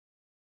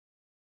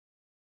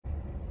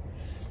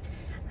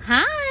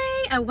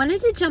Hi, I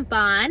wanted to jump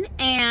on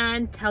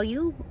and tell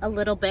you a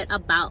little bit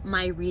about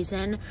my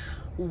reason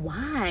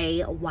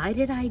why. Why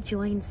did I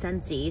join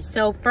Scentsy?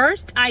 So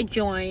first I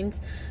joined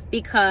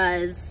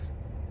because,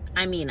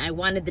 I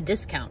wanted the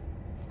discount.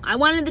 I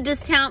wanted the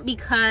discount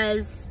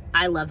because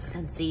I love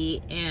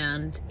Scentsy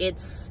and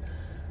it's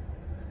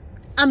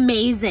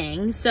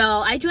amazing. So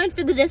I joined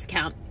for the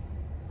discount.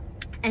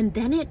 And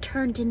then it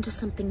turned into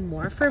something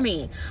more for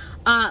me.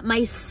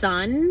 My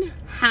son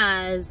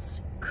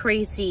has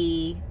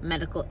crazy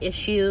medical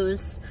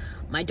issues.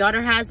 My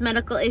daughter has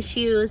medical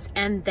issues.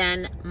 And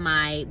then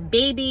my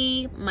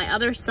baby, my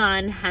other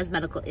son, has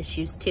medical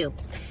issues too.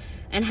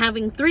 And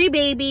having 3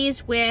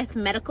 babies with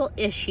medical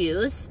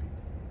issues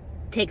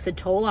takes a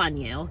toll on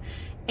you.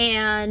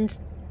 And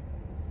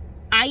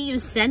I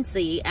use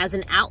Scentsy as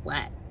an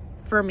outlet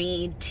for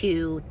me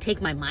to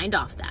take my mind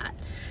off that.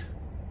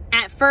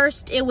 At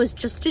first, it was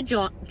just to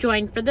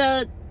join for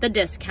the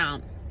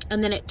discount.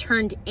 And then it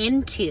turned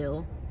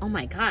into, oh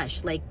my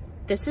gosh, like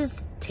this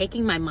is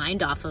taking my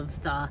mind off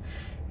of the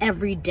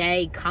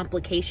everyday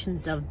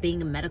complications of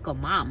being a medical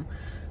mom.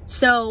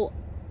 So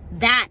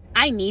that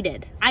I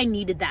needed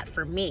that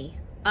for me.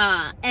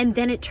 And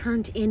then it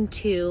turned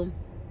into,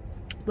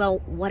 well,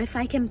 what if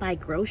I can buy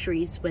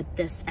groceries with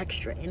this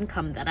extra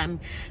income that I'm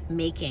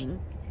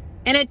making?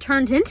 And it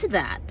turned into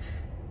that.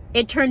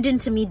 It turned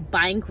into me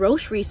buying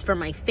groceries for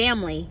my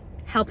family,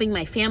 helping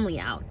my family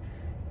out.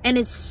 And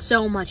it's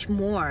so much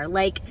more,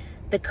 like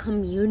the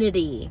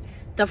community,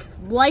 the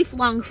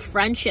lifelong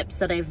friendships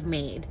that I've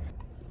made.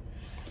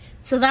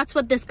 So that's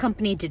what this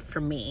company did for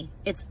me.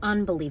 It's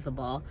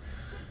unbelievable.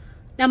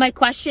 Now my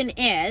question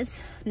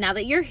is, now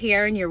that you're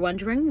here and you're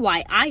wondering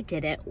why I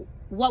did it,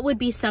 what would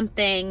be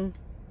something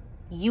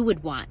you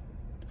would want?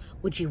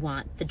 Would you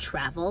want the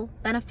travel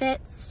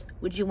benefits?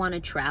 Would you want to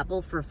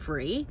travel for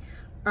free?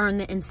 Earn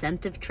the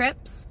incentive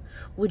trips?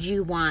 Would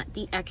you want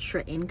the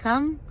extra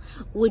income?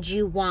 Would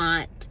you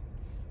want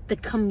the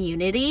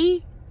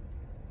community?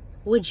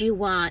 Would you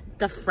want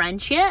the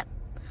friendship?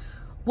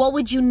 What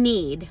would you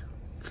need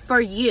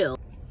for you?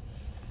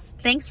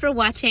 Thanks for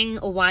watching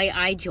why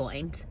I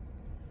joined.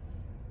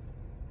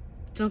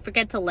 Don't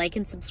forget to like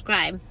and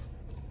subscribe.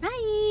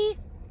 Bye.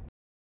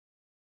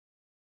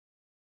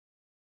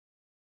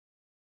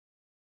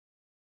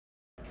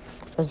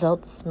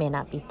 Results may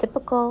not be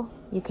typical.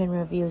 You can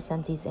review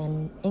Scentsy's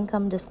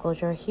income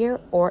disclosure here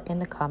or in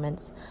the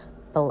comments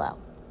below.